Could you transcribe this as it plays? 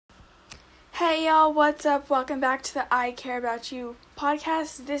Hey y'all, what's up? Welcome back to the I Care About You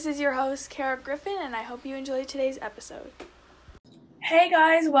podcast. This is your host, Kara Griffin, and I hope you enjoyed today's episode. Hey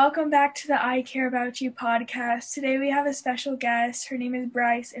guys, welcome back to the I Care About You podcast. Today we have a special guest. Her name is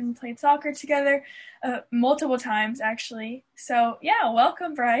Bryce, and we played soccer together multiple times, actually. So, yeah,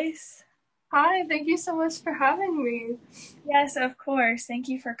 welcome, Bryce. Hi, thank you so much for having me. Yes, of course. Thank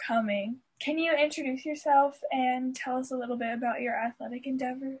you for coming. Can you introduce yourself and tell us a little bit about your athletic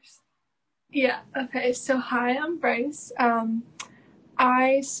endeavors? Yeah, okay, so hi, I'm Bryce.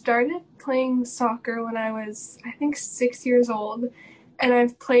 I started playing soccer when I was, I think, 6 years old, and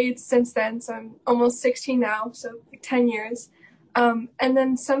I've played since then, so I'm almost 16 now, so like 10 years. And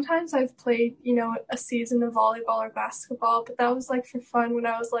then sometimes I've played, a season of volleyball or basketball, but that was like for fun when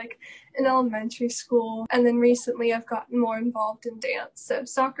I was like in elementary school. And then recently I've gotten more involved in dance. So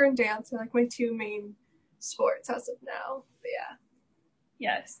soccer and dance are like my two main sports as of now. But yeah.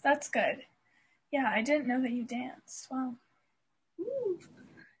 Yes, that's good. Yeah, I didn't know that you danced. Wow.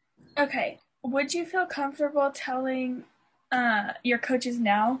 Okay, would you feel comfortable telling your coaches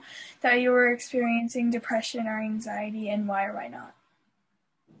now that you were experiencing depression or anxiety, and why or why not?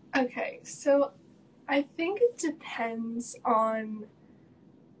 Okay, so I think it depends on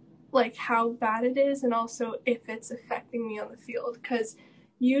like how bad it is and also if it's affecting me on the field, because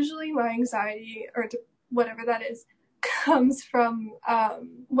usually my anxiety or whatever that is comes from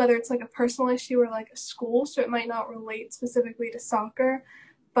whether it's like a personal issue or like a school, so it might not relate specifically to soccer.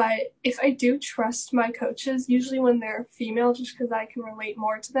 But if I do trust my coaches, usually when they're female, just because I can relate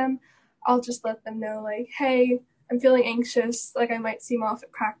more to them, I'll just let them know, like, hey, I'm feeling anxious, like I might seem off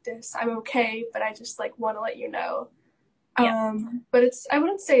at practice, I'm okay, but I just like want to let you know. Yeah. But I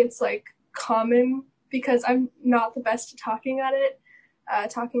wouldn't say it's like common because I'm not the best at talking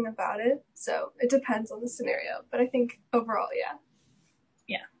about it. So it depends on the scenario. But I think overall, yeah.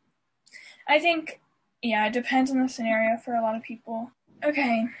 Yeah. I think, yeah, it depends on the scenario for a lot of people.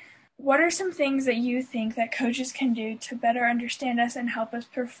 Okay. What are some things that you think that coaches can do to better understand us and help us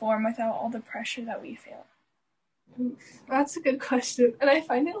perform without all the pressure that we feel? That's a good question. And I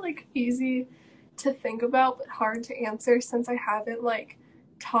find it like easy to think about but hard to answer since I haven't like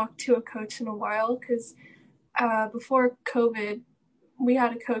talked to a coach in a while, because before COVID we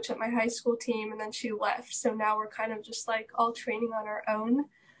had a coach at my high school team and then she left, so now we're kind of just like all training on our own.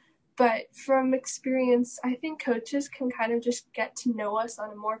 But from experience, I think coaches can kind of just get to know us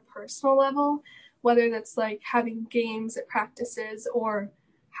on a more personal level, whether that's like having games at practices or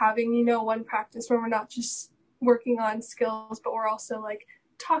having, one practice where we're not just working on skills, but we're also like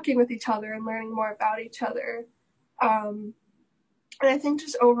talking with each other and learning more about each other. And I think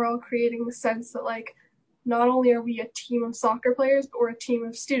just overall creating the sense that like not only are we a team of soccer players, but we're a team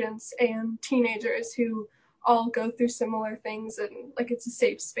of students and teenagers who all go through similar things, and like it's a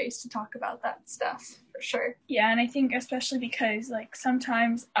safe space to talk about that stuff for sure. Yeah, and I think especially because like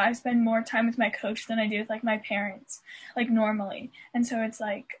sometimes I spend more time with my coach than I do with like my parents, like normally. And so it's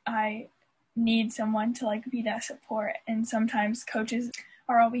like I need someone to like be that support, and sometimes coaches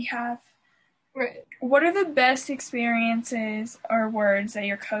are all we have. Right. What are the best experiences or words that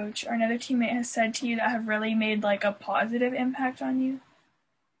your coach or another teammate has said to you that have really made like a positive impact on you?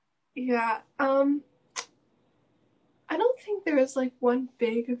 Yeah. I don't think there was like one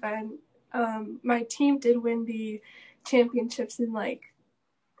big event. My team did win the championships in like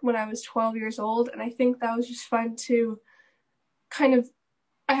when I was 12 years old, and I think that was just fun to kind of.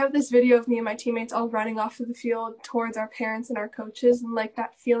 I have this video of me and my teammates all running off of the field towards our parents and our coaches, and like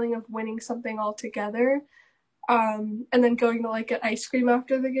that feeling of winning something all together. And then going to like get ice cream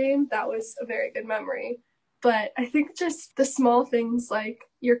after the game, that was a very good memory. But I think just the small things like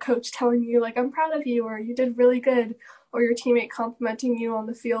your coach telling you like, I'm proud of you, or you did really good, or your teammate complimenting you on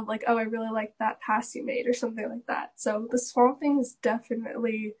the field like, oh, I really like that pass you made, or something like that. So the small things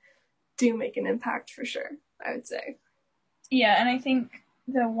definitely do make an impact for sure, I would say. Yeah, and I think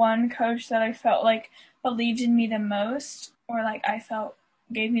the one coach that I felt like believed in me the most, or like I felt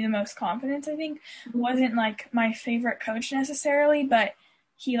gave me the most confidence, I think, wasn't like my favorite coach necessarily, but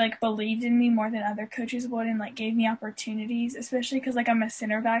he like believed in me more than other coaches would and like gave me opportunities, especially because like I'm a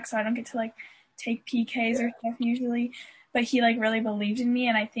center back, so I don't get to like take PKs or stuff usually. But he like really believed in me,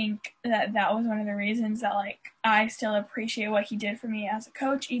 and I think that that was one of the reasons that like I still appreciate what he did for me as a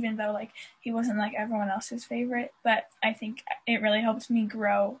coach, even though like he wasn't like everyone else's favorite. But I think it really helped me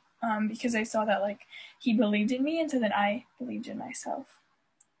grow because I saw that like he believed in me, and so then I believed in myself.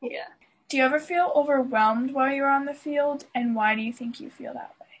 Yeah. Do you ever feel overwhelmed while you're on the field, and why do you think you feel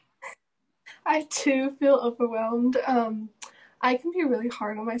that way? I too feel overwhelmed. I can be really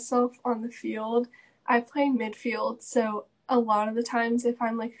hard on myself on the field. I play midfield, so a lot of the times if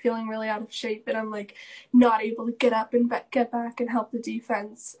I'm like feeling really out of shape and I'm like not able to get up and get back and help the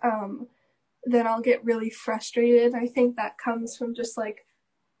defense, then I'll get really frustrated. I think that comes from just like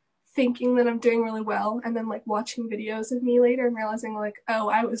thinking that I'm doing really well and then like watching videos of me later and realizing like, oh,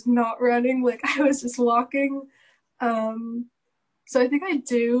 I was not running, like I was just walking. So I think I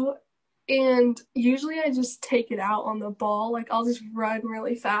do. And usually I just take it out on the ball. Like I'll just run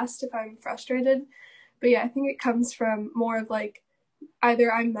really fast if I'm frustrated. But yeah, I think it comes from more of like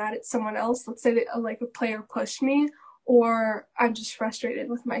either I'm mad at someone else, let's say that like a player pushed me, or I'm just frustrated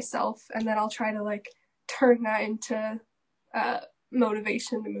with myself, and then I'll try to like turn that into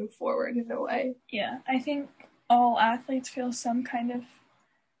motivation to move forward in a way. Yeah, I think all athletes feel some kind of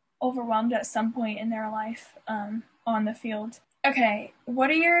overwhelmed at some point in their life on the field. Okay, what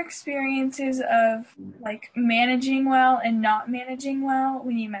are your experiences of like managing well and not managing well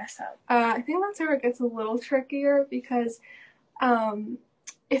when you mess up? I think that's where it gets a little trickier because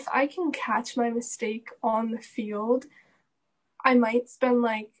if I can catch my mistake on the field, I might spend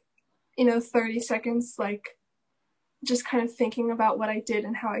like, 30 seconds like just kind of thinking about what I did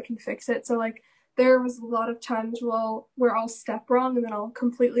and how I can fix it. So like there was a lot of times where I'll step wrong and then I'll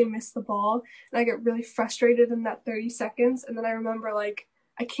completely miss the ball and I get really frustrated in that 30 seconds, and then I remember like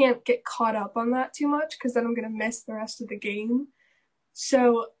I can't get caught up on that too much because then I'm going to miss the rest of the game.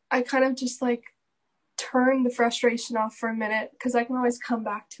 So I kind of just like turn the frustration off for a minute because I can always come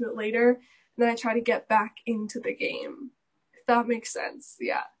back to it later, and then I try to get back into the game, if that makes sense.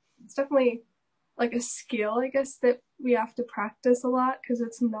 Yeah, it's definitely like a skill, I guess, that we have to practice a lot because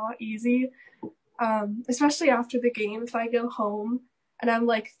it's not easy. Especially after the game, if I go home and I'm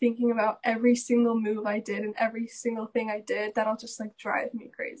like thinking about every single move I did and every single thing I did, that'll just like drive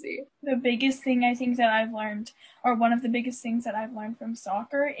me crazy. The biggest thing I think that I've learned, or one of the biggest things that I've learned from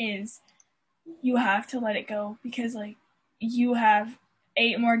soccer, is you have to let it go because like you have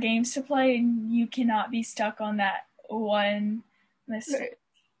 8 more games to play and you cannot be stuck on that one mistake. Right.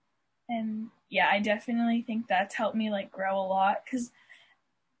 And yeah, I definitely think that's helped me like grow a lot because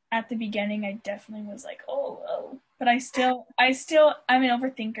at the beginning I definitely was like, oh, but I'm an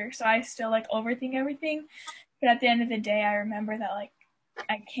overthinker, so I still like overthink everything. But at the end of the day, I remember that like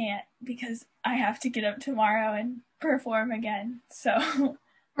I can't because I have to get up tomorrow and perform again. So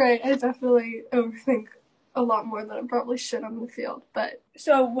right, I definitely overthink a lot more than I probably should on the field. But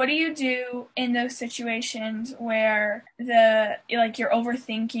so what do you do in those situations where you're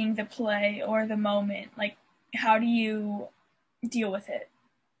overthinking the play or the moment? Like how do you deal with it?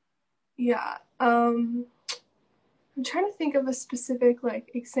 Yeah. I'm trying to think of a specific like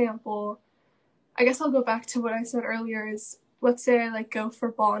example. I guess I'll go back to what I said earlier is let's say I like go for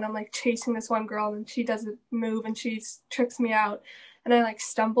a ball and I'm like chasing this one girl and she doesn't move and she tricks me out and I like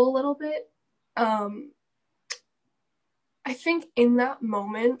stumble a little bit. I think in that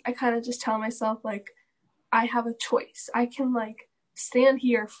moment I kind of just tell myself like I have a choice. I can like stand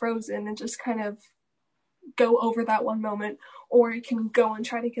here frozen and just kind of go over that one moment, or I can go and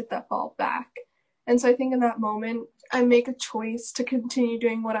try to get that ball back. And so I think in that moment, I make a choice to continue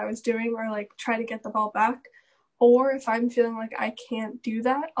doing what I was doing or like try to get the ball back. Or if I'm feeling like I can't do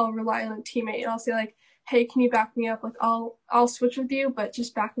that, I'll rely on a teammate and I'll say like, hey, can you back me up? Like I'll switch with you, but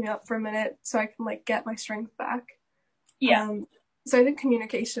just back me up for a minute so I can like get my strength back. Yeah. So I think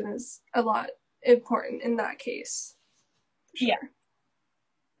communication is a lot important in that case. Sure. Yeah.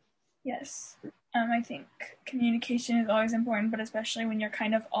 Yes. I think communication is always important, but especially when you're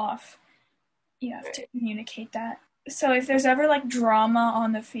kind of off, you have to communicate that. So if there's ever like drama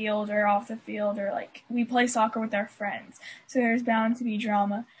on the field or off the field, or like we play soccer with our friends, so there's bound to be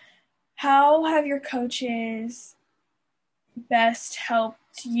drama. How have your coaches best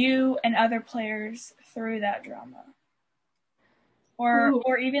helped you and other players through that drama?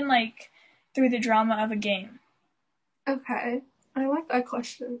 Or even like through the drama of a game? Okay. I like that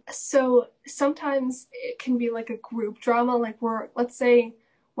question. So sometimes it can be like a group drama, like let's say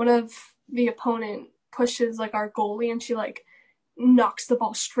one of the opponent pushes like our goalie and she like knocks the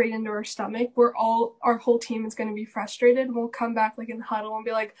ball straight into her stomach. Our whole team is going to be frustrated. We'll come back like in the huddle and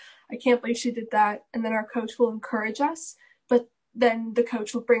be like, I can't believe she did that. And then our coach will encourage us, but then the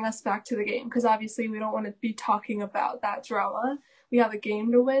coach will bring us back to the game because obviously we don't want to be talking about that drama. We have a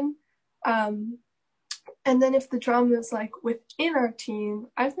game to win. And then if the drama is like within our team,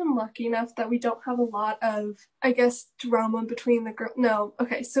 I've been lucky enough that we don't have a lot of, I guess, drama between the girls. No,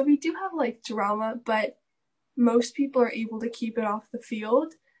 okay, so we do have like drama, but most people are able to keep it off the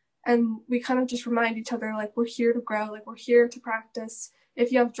field. And we kind of just remind each other, like, we're here to grow, like, we're here to practice.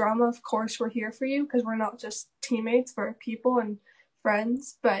 If you have drama, of course, we're here for you because we're not just teammates, we're people and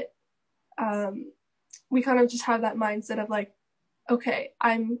friends. But we kind of just have that mindset of like, okay,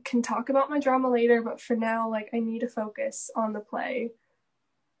 I can talk about my drama later, but for now, like, I need to focus on the play.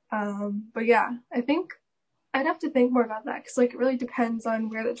 But yeah, I think I'd have to think more about that because like it really depends on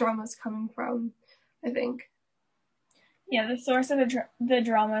where the drama is coming from, I think. Yeah, the source of the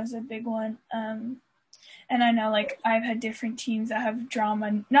drama is a big one. And I know like I've had different teams that have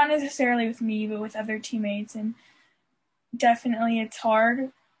drama, not necessarily with me, but with other teammates, and definitely it's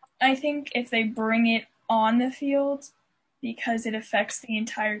hard. I think if they bring it on the field because it affects the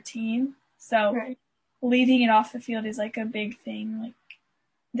entire team. So Right. leaving it off the field is like a big thing. Like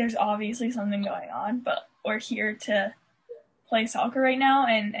there's obviously something going on, but we're here to play soccer right now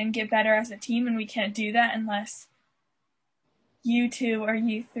and get better as a team, and we can't do that unless you two or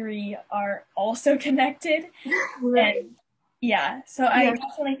you three are also connected. Right. And yeah, so I Yeah.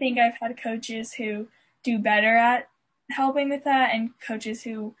 definitely think I've had coaches who do better at helping with that and coaches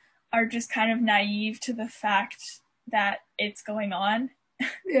who are just kind of naive to the fact that it's going on.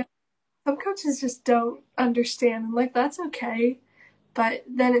 Yeah. Some coaches just don't understand, and like that's okay. But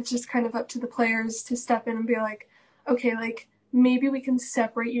then it's just kind of up to the players to step in and be like, okay, like maybe we can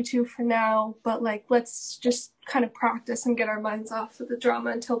separate you two for now, but like let's just kind of practice and get our minds off of the drama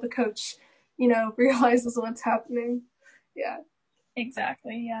until the coach, realizes what's happening. Yeah.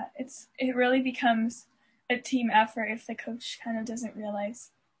 Exactly. Yeah. It really becomes a team effort if the coach kind of doesn't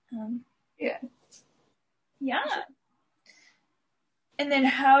realize. Yeah. Yeah. And then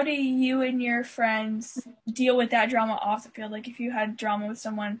how do you and your friends deal with that drama off the field? Like if you had drama with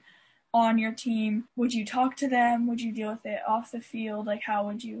someone on your team, would you talk to them? Would you deal with it off the field? Like how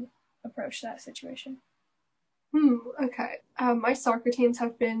would you approach that situation? Okay. My soccer teams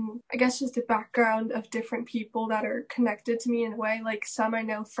have been, I guess, just a background of different people that are connected to me in a way. Like some I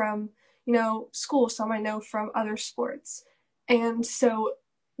know from, school, some I know from other sports. And so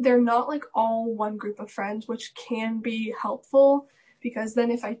they're not like all one group of friends, which can be helpful because then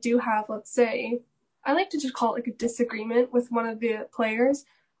if I do have, let's say, I like to just call it like a disagreement with one of the players,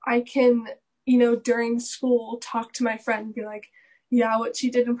 I can, during school talk to my friend and be like, yeah, what she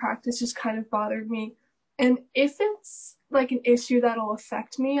did in practice just kind of bothered me, and if it's like an issue that'll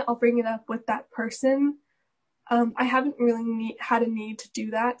affect me, I'll bring it up with that person. I haven't really had a need to do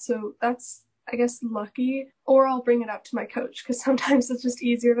that, so that's, I guess, lucky. Or I'll bring it up to my coach because sometimes it's just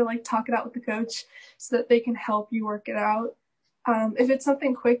easier to like talk it out with the coach so that they can help you work it out. If it's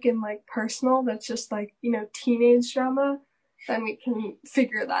something quick and like personal that's just like, teenage drama, then we can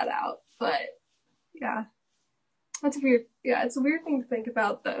figure that out. But yeah, that's weird. Yeah, it's a weird thing to think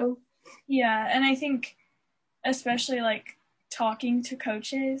about though. Yeah, and I think especially like talking to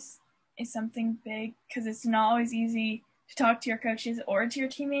coaches is something big because it's not always easy to talk to your coaches or to your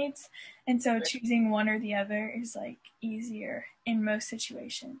teammates. And so choosing one or the other is like easier in most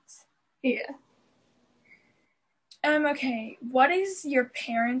situations. Yeah. Okay. What is your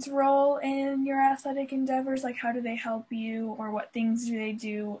parents' role in your athletic endeavors? Like, how do they help you, or what things do they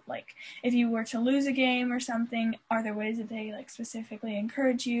do? Like, if you were to lose a game or something, are there ways that they like specifically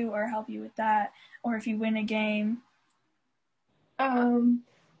encourage you or help you with that? Or if you win a game? Um,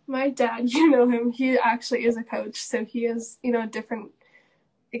 my dad, you know him, he actually is a coach, so he has, a different,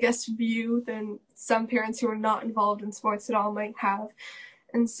 I guess, view than some parents who are not involved in sports at all might have.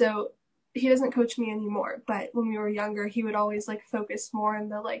 And so he doesn't coach me anymore, but when we were younger, he would always like focus more on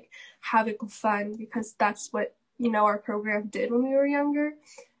the like having fun because that's what, our program did when we were younger.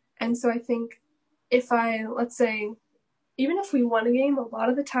 And so I think if I, let's say, even if we won a game, a lot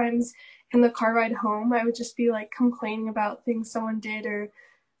of the times in the car ride home, I would just be like complaining about things someone did or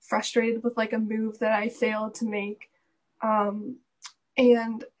frustrated with like a move that I failed to make. Um,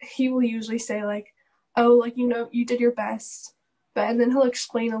 and he will usually say like, "Oh, like you did your best," but and then he'll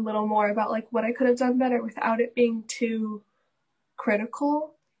explain a little more about like what I could have done better without it being too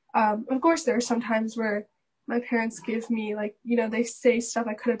critical. Of course, there are some times where my parents give me like they say stuff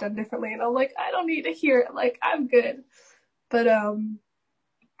I could have done differently, and I'm like, I don't need to hear it. Like I'm good. But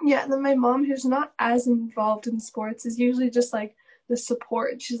yeah, and then my mom, who's not as involved in sports, is usually just like the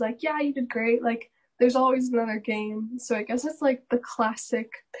support. She's like, yeah, you did great. Like, there's always another game. So I guess it's like the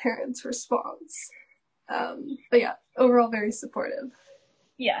classic parents' response. But yeah, overall, very supportive.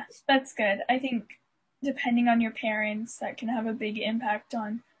 Yeah, that's good. I think depending on your parents, that can have a big impact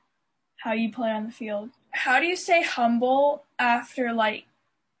on how you play on the field. How do you stay humble after like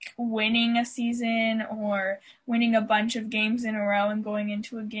winning a season or winning a bunch of games in a row and going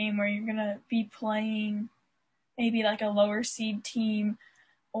into a game where you're going to be playing maybe like a lower seed team,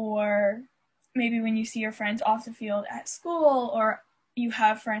 or maybe when you see your friends off the field at school, or you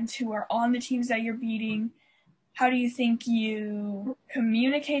have friends who are on the teams that you're beating? How do you think you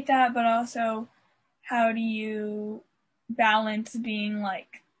communicate that, but also how do you balance being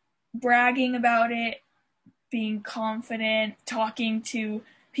like bragging about it, being confident, talking to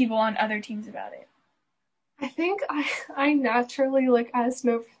people on other teams about it? I think I naturally, like, as an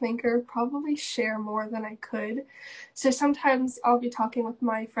overthinker, probably share more than I could. So sometimes I'll be talking with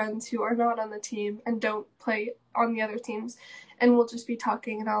my friends who are not on the team and don't play on the other teams, and we'll just be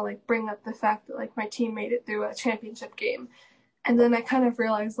talking, and I'll like bring up the fact that like my team made it through a championship game, and then I kind of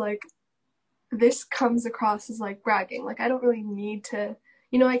realize like this comes across as like bragging. Like I don't really need to,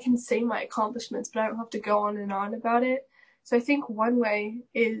 I can say my accomplishments, but I don't have to go on and on about it. So I think one way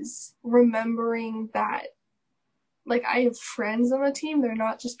is remembering that like I have friends on the team. They're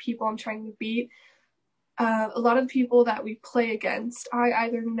not just people I'm trying to beat. A lot of the people that we play against, I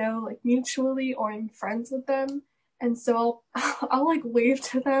either know like mutually or I'm friends with them, and so I'll like wave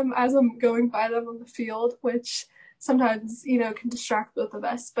to them as I'm going by them on the field, which sometimes can distract both of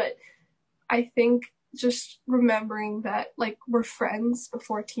us. But I think just remembering that like we're friends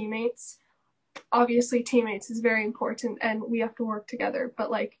before teammates. Obviously, teammates is very important, and we have to work together. But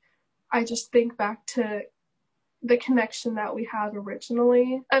like, I just think back to the connection that we had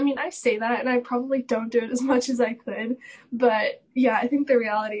originally. I mean, I say that and I probably don't do it as much as I could, but yeah, I think the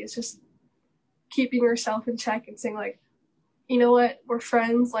reality is just keeping yourself in check and saying like, you know what, we're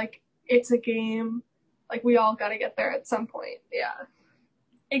friends, like it's a game, like we all got to get there at some point. Yeah.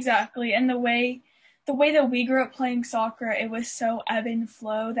 Exactly. And the way that we grew up playing soccer, it was so ebb and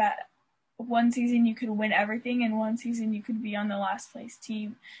flow that one season you could win everything and one season you could be on the last place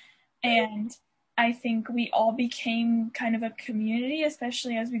team. And I think we all became kind of a community,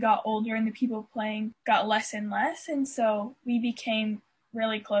 especially as we got older and the people playing got less and less. And so we became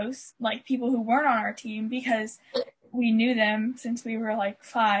really close, like people who weren't on our team, because we knew them since we were like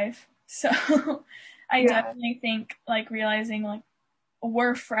 5. So I Yeah. definitely think like realizing like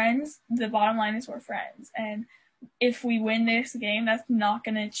we're friends. The bottom line is we're friends. And if we win this game, that's not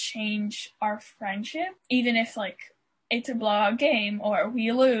going to change our friendship, even if like it's a blowout game or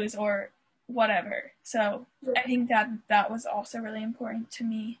we lose or whatever. So I think that was also really important to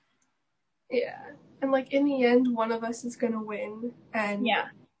me. Yeah. And like in the end, one of us is going to win. And Yeah.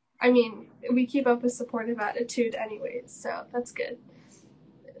 I mean, we keep up a supportive attitude anyways, so that's good.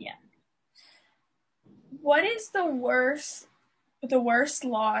 Yeah. What is the worst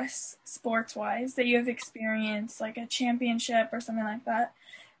loss sports wise that you have experienced, like a championship or something like that?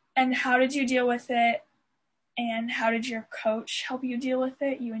 And how did you deal with it? And how did your coach help you deal with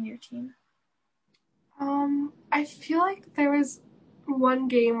it, you and your team? I feel like there was one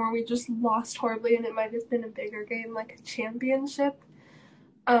game where we just lost horribly, and it might have been a bigger game, like a championship.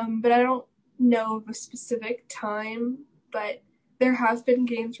 But I don't know of a specific time. But there have been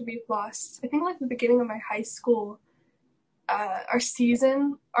games where we've lost. I think like the beginning of my high school, our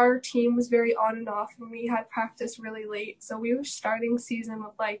season, our team was very on and off, and we had practice really late. So we were starting season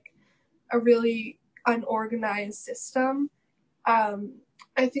with like a really unorganized system. Um,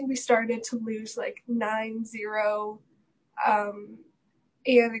 I think we started to lose like 9-0. Um,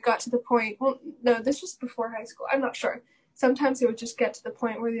 and it got to the point, well, no, this was before high school. I'm not sure. Sometimes it would just get to the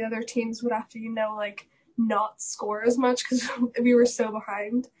point where the other teams would have to, like not score as much because we were so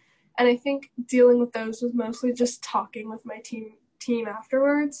behind. And I think dealing with those was mostly just talking with my team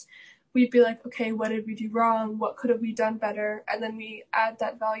afterwards. We'd be like, okay, what did we do wrong? What could have we done better? And then we add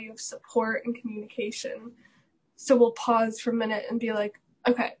that value of support and communication. So we'll pause for a minute and be like,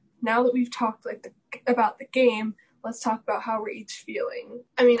 okay, now that we've talked like about the game, let's talk about how we're each feeling.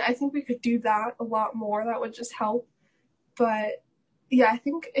 I mean, I think we could do that a lot more. That would just help. But yeah, I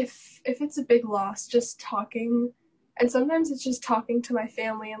think if it's a big loss, just talking, and sometimes it's just talking to my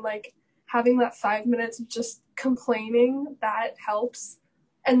family and like having that 5 minutes of just complaining, that helps.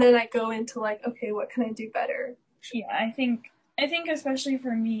 And then I go into like, okay, what can I do better? Yeah, I think especially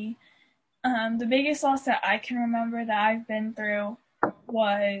for me, the biggest loss that I can remember that I've been through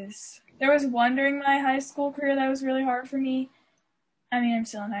was there was one during my high school career that was really hard for me. I mean, I'm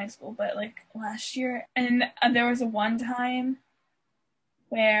still in high school, but like last year, and there was a one time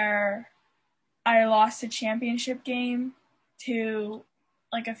where I lost a championship game to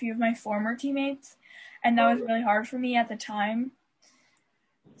like a few of my former teammates, and that was really hard for me at the time.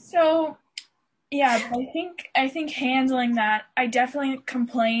 So yeah, but I think handling that, I definitely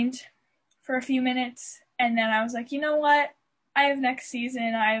complained for a few minutes, and then I was like, you know what? I have next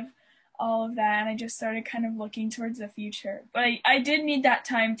season. I have all of that, and I just started kind of looking towards the future. But I did need that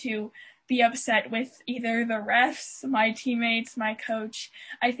time to be upset with either the refs, my teammates, my coach.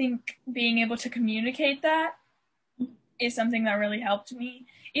 I think being able to communicate that is something that really helped me.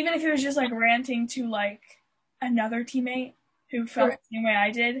 Even if it was just like ranting to like another teammate who felt the same way I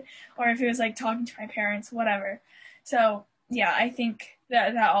did, or if it was like talking to my parents, whatever. So yeah, I think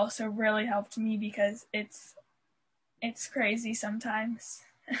that also really helped me because it's crazy sometimes.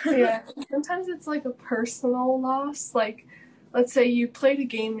 Yeah, sometimes it's like a personal loss. Like, let's say you played a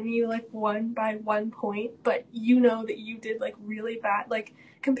game and you like won by 1 point, but you know that you did like really bad. Like,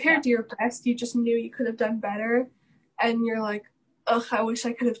 compared to your best, you just knew you could have done better. And you're like, ugh, I wish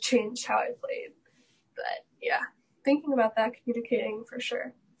I could have changed how I played. But yeah, thinking about that, communicating for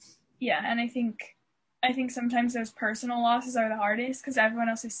sure. Yeah, and I think sometimes those personal losses are the hardest because everyone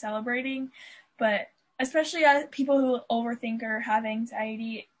else is celebrating, but especially people who overthink or have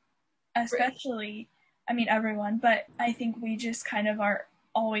anxiety, especially, I mean everyone, but I think we just kind of are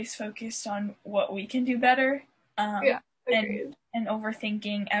always focused on what we can do better, Yeah, and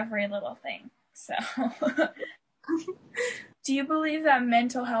overthinking every little thing. So, do you believe that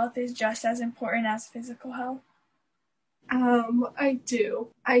mental health is just as important as physical health? I do.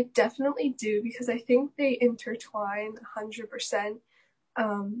 I definitely do because I think they intertwine 100%.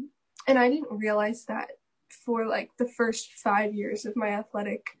 And I didn't realize that for like the first 5 years of my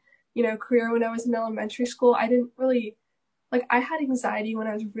athletic, career when I was in elementary school. I didn't really like I had anxiety when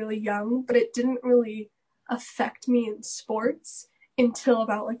I was really young, but it didn't really affect me in sports until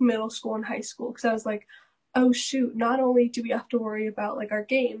about like middle school and high school because I was like, oh shoot, not only do we have to worry about like our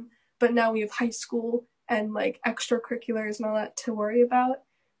game, but now we have high school and like extracurriculars and all that to worry about.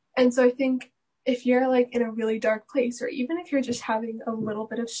 And so I think if you're like in a really dark place, or even if you're just having a little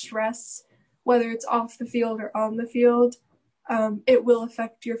bit of stress, whether it's off the field or on the field, it will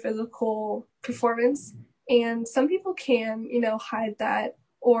affect your physical performance. And some people can, hide that,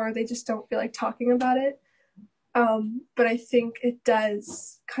 or they just don't feel like talking about it. But I think it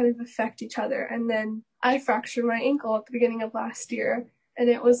does kind of affect each other. And then I fractured my ankle at the beginning of last year, and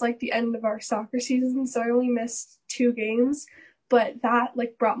it was like the end of our soccer season, so I only missed 2 games. But that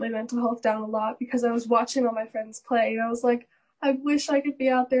like brought my mental health down a lot because I was watching all my friends play, and I was like, I wish I could be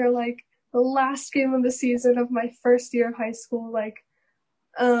out there like the last game of the season of my first year of high school.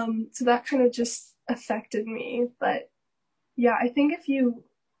 So that kind of just affected me. But yeah, I think if you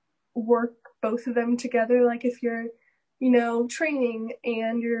work both of them together, like if you're, training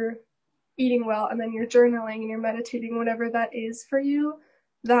and you're eating well and then you're journaling and you're meditating, whatever that is for you,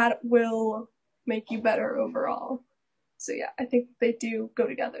 that will make you better overall. So yeah, I think they do go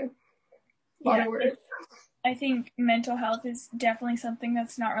together. A lot of words. I think mental health is definitely something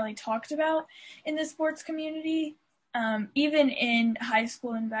that's not really talked about in the sports community, even in high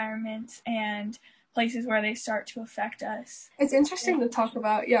school environments and places where they start to affect us. It's interesting to talk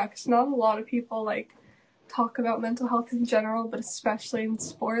about, yeah, because not a lot of people like talk about mental health in general, but especially in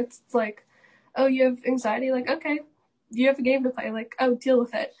sports. It's like, oh, you have anxiety, like, okay, you have a game to play, like, oh, deal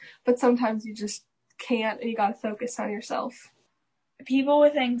with it. But sometimes you just can't, and you gotta focus on yourself. People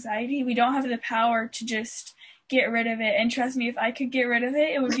with anxiety, we don't have the power to just get rid of it. And trust me, if I could get rid of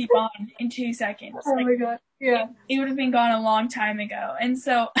it, it would be gone in 2 seconds. Oh my god, yeah. It would have been gone a long time ago. And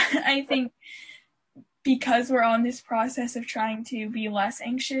so I think because we're on this process of trying to be less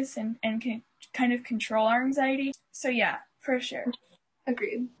anxious and can kind of control our anxiety. So yeah, for sure.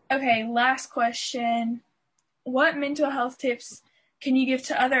 Agreed. Okay, last question. What mental health tips can you give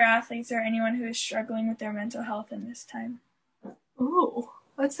to other athletes or anyone who is struggling with their mental health in this time? Ooh,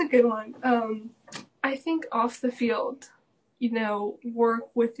 that's a good one. I think off the field, work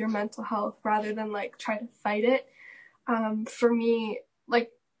with your mental health rather than like try to fight it. For me,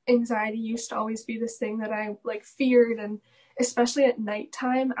 like anxiety used to always be this thing that I like feared, and especially at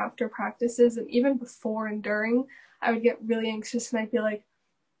nighttime after practices and even before and during, I would get really anxious, and I'd be like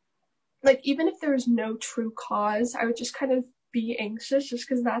even if there was no true cause, I would just kind of be anxious just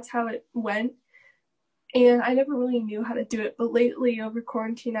because that's how it went. And I never really knew how to do it. But lately over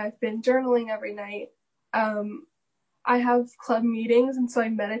quarantine, I've been journaling every night. I have club meetings, and so I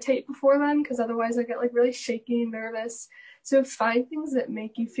meditate before them because otherwise I get like really shaky and nervous. So find things that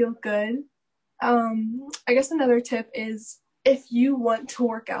make you feel good. I guess another tip is if you want to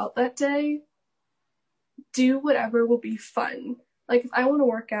work out that day, do whatever will be fun. Like if I want to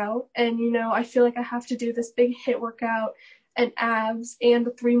work out and, I feel like I have to do this big HIIT workout and abs and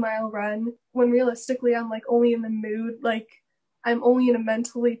a 3-mile run, when realistically I'm like only in the mood, like I'm only in a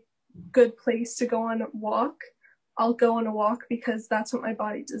mentally good place to go on a walk, I'll go on a walk because that's what my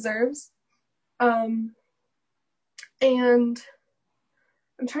body deserves. And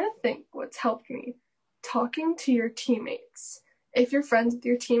I'm trying to think what's helped me. Talking to your teammates. If you're friends with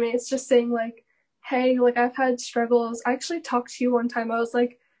your teammates, just saying like, hey, like I've had struggles. I actually talked to you one time. I was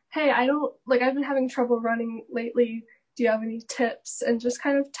like, hey, I've been having trouble running lately. Do you have any tips? And just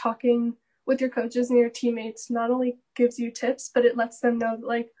kind of talking with your coaches and your teammates not only gives you tips, but it lets them know that,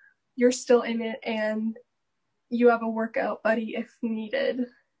 like, you're still in it and you have a workout buddy if needed.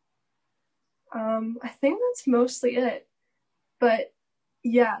 I think that's mostly it. But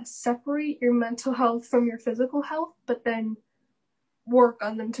yeah, separate your mental health from your physical health, but then work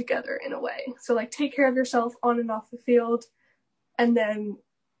on them together in a way. So like take care of yourself on and off the field, and then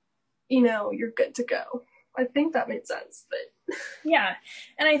you're good to go. I think that made sense, but Yeah.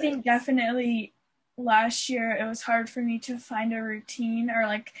 And I think definitely last year it was hard for me to find a routine or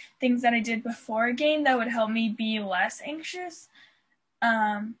like things that I did before a game that would help me be less anxious.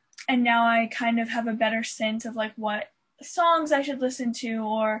 And now I kind of have a better sense of like what songs I should listen to,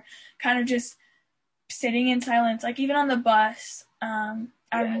 or kind of just sitting in silence, like even on the bus. I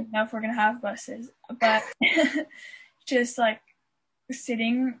don't know if we're gonna have buses, but just like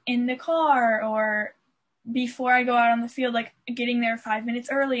sitting in the car, or before I go out on the field, like getting there 5 minutes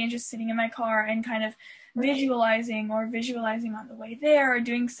early and just sitting in my car and kind of visualizing on the way there, or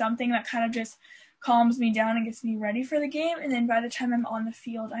doing something that kind of just calms me down and gets me ready for the game. And then by the time I'm on the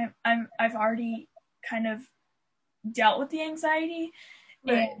field, I've already kind of dealt with the anxiety.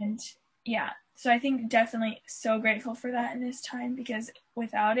 right. And yeah, so I think definitely so grateful for that in this time, because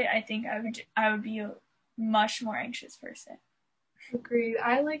without it, I think I would be a much more anxious person. Agreed.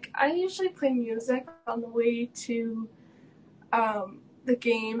 I usually play music on the way to the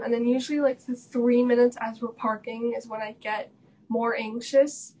game, and then usually like the 3 minutes as we're parking is when I get more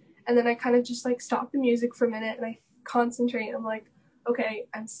anxious, and then I kind of just like stop the music for a minute and I concentrate. I'm like, okay,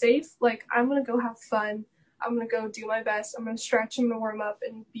 I'm safe. Like I'm gonna go have fun. I'm gonna go do my best. I'm gonna stretch. I'm gonna warm up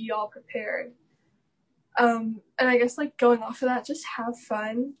and be all prepared. And I guess like going off of that, just have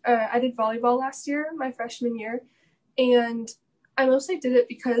fun. I did volleyball last year, my freshman year, and I mostly did it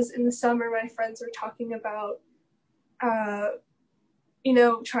because in the summer my friends were talking about, uh,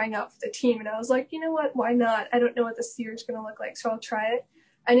 trying out for the team, and I was like, you know what, why not? I don't know what this year is going to look like, so I'll try it.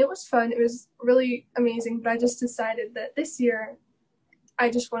 And it was fun. It was really amazing, but I just decided that this year I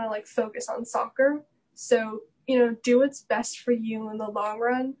just want to like focus on soccer. So, do what's best for you in the long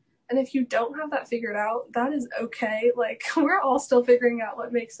run. And if you don't have that figured out, that is okay. Like, we're all still figuring out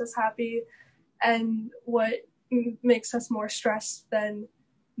what makes us happy and what makes us more stressed than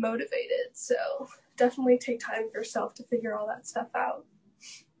motivated. So, definitely take time for yourself to figure all that stuff out.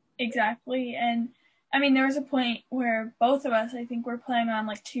 Exactly. And I mean, there was a point where both of us, I think, were playing on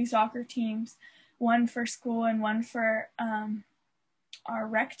like two soccer teams, one for school and one for our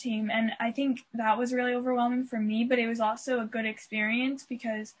rec team. And I think that was really overwhelming for me, but it was also a good experience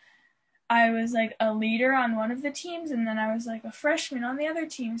because I was like a leader on one of the teams, and then I was like a freshman on the other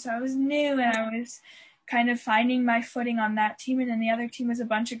team. So I was new, and I was kind of finding my footing on that team. And then the other team was a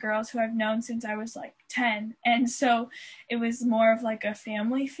bunch of girls who I've known since I was like 10. And so it was more of like a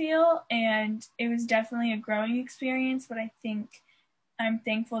family feel, and it was definitely a growing experience. But I think I'm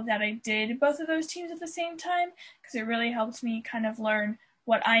thankful that I did both of those teams at the same time, because it really helped me kind of learn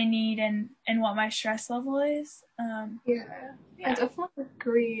what I need and what my stress level is. Yeah, I Yeah. definitely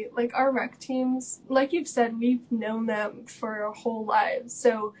agree. Like our rec teams, like you've said, we've known them for our whole lives.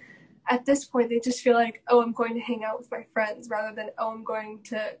 So at this point, they just feel like, oh, I'm going to hang out with my friends rather than, oh, I'm going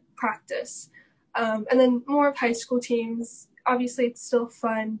to practice. And then more of high school teams, obviously it's still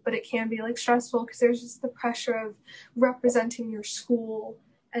fun, but it can be like stressful because there's just the pressure of representing your school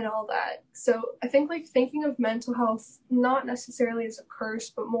and all that. So I think like thinking of mental health not necessarily as a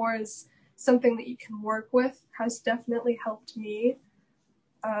curse, but more as something that you can work with has definitely helped me.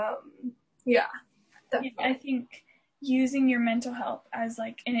 Yeah, Yeah, definitely. I think using your mental health as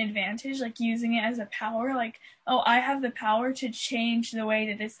like an advantage, like using it as a power, like, oh, I have the power to change the way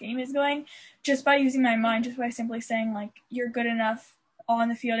that this game is going just by using my mind, just by simply saying, like, you're good enough on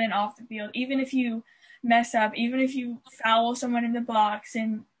the field and off the field. Even if you mess up, even if you foul someone in the box,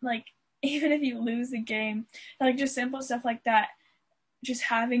 and like, even if you lose the game, like, just simple stuff like that. Just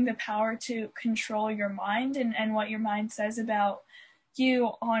having the power to control your mind and what your mind says about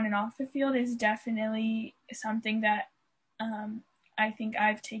you on and off the field is definitely something that I think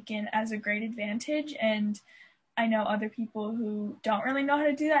I've taken as a great advantage. And I know other people who don't really know how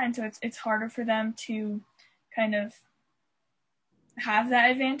to do that, and so it's harder for them to kind of have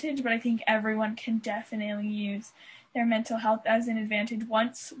that advantage. But I think everyone can definitely use their mental health as an advantage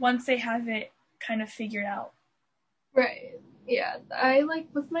once they have it kind of figured out. Right. Yeah. I like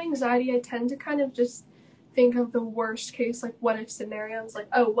with my anxiety, I tend to kind of just think of the worst case, like what if scenarios, like,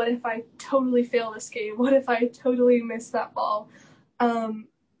 oh, what if I totally fail this game? What if I totally miss that ball?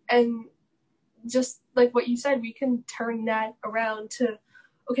 And just like what you said, we can turn that around to,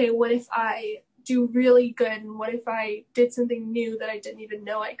 okay, what if I do really good? And what if I did something new that I didn't even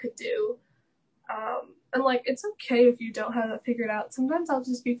know I could do? And like, it's okay if you don't have that figured out. Sometimes I'll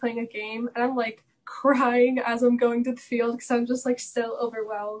just be playing a game and I'm like crying as I'm going to the field because I'm just like so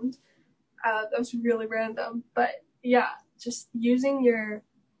overwhelmed. That was really random, but yeah, just using your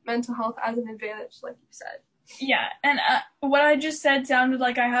mental health as an advantage, like you said. Yeah, and what I just said sounded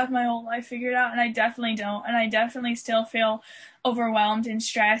like I have my whole life figured out, and I definitely don't, and I definitely still feel overwhelmed and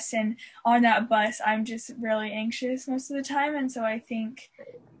stressed, and on that bus, I'm just really anxious most of the time, and so I think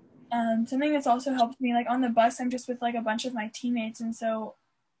something that's also helped me, like on the bus, I'm just with like a bunch of my teammates, and so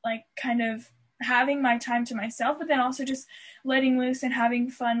like kind of having my time to myself, but then also just letting loose and having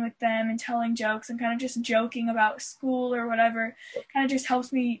fun with them and telling jokes and kind of just joking about school or whatever kind of just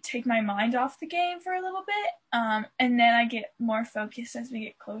helps me take my mind off the game for a little bit. And then I get more focused as we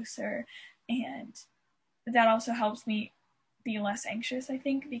get closer, and that also helps me be less anxious, I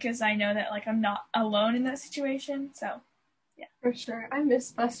think, because I know that like I'm not alone in that situation. So yeah. For sure. I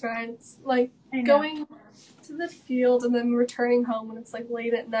miss bus rides. Like going to the field and then returning home when it's like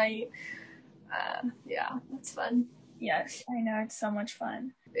late at night. Yeah, that's fun. Yes, I know, it's so much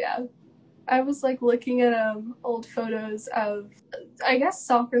fun. Yeah. I was like looking at old photos of, I guess,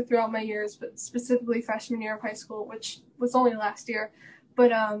 soccer throughout my years, but specifically freshman year of high school, which was only last year.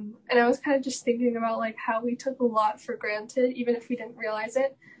 But and I was kind of just thinking about like how we took a lot for granted, even if we didn't realize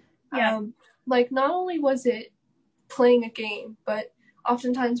it. Yeah. Like not only was it playing a game, but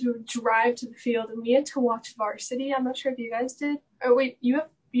oftentimes we would drive to the field and we had to watch varsity. I'm not sure if you guys did. Oh wait, you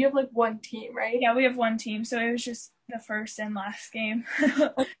have like one team, right? Yeah, we have one team, so it was just the first and last game.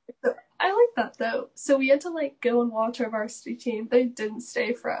 So I like that though. So we had to like go and watch our varsity team. They didn't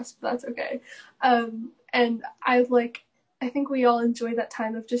stay for us, but that's okay. And I think we all enjoyed that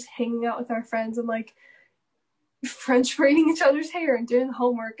time of just hanging out with our friends and like French braiding each other's hair and doing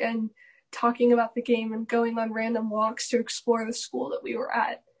homework and talking about the game and going on random walks to explore the school that we were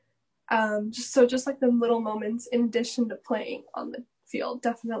at. Just like the little moments in addition to playing on the field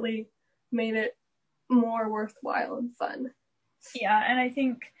definitely made it more worthwhile and fun. Yeah, and I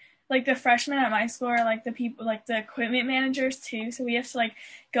think like the freshmen at my school are like the people, like the equipment managers too, so we have to like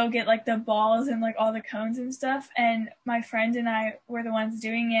go get like the balls and like all the cones and stuff, and my friend and I were the ones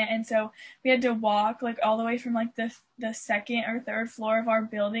doing it, and so we had to walk like all the way from like the second or third floor of our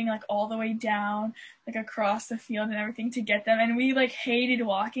building like all the way down like across the field and everything to get them, and we like hated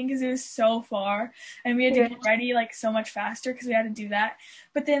walking because it was so far, and we had to get ready like so much faster because we had to do that.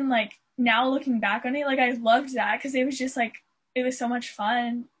 But then like now looking back on it, like I loved that because it was just like it was so much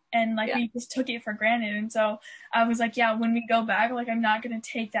fun, and like we just took it for granted. And so I was like, yeah, when we go back, like I'm not gonna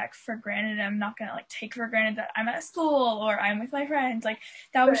take that for granted. I'm not gonna like take for granted that I'm at school or I'm with my friends. Like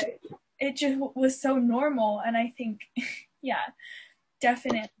that was it just was so normal. And I think yeah,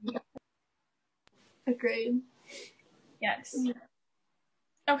 definitely. Agreed. Yes.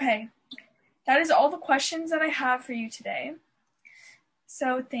 Okay, that is all the questions that I have for you today,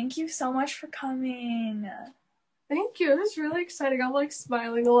 so thank you so much for coming. Thank you. It was really exciting. I'm like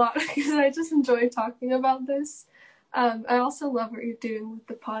smiling a lot because I just enjoy talking about this. I also love what you're doing with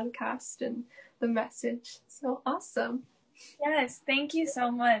the podcast and the message. So awesome. Yes, thank you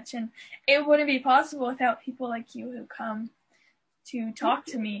so much. And it wouldn't be possible without people like you who come to talk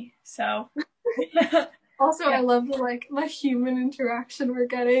to me. So also, I love the human interaction we're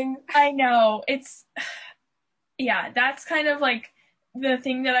getting. I know. It's that's kind of like the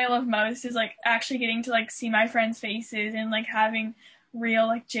thing that I love most is like actually getting to like see my friends' faces and like having real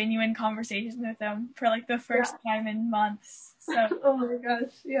like genuine conversations with them for like the first time in months. So oh my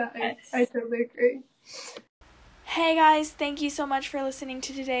gosh, I totally agree. Hey guys, thank you so much for listening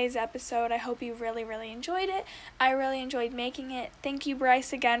to today's episode. I hope you really, really enjoyed it. I really enjoyed making it. Thank you,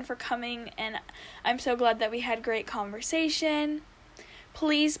 Bryce, again for coming, and I'm so glad that we had great conversation.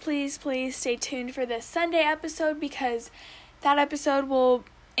 Please, please, please stay tuned for this Sunday episode because that episode will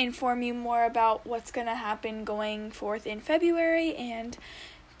inform you more about what's going to happen going forth in February and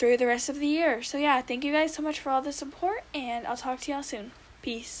through the rest of the year. So yeah, thank you guys so much for all the support, and I'll talk to y'all soon.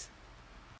 Peace.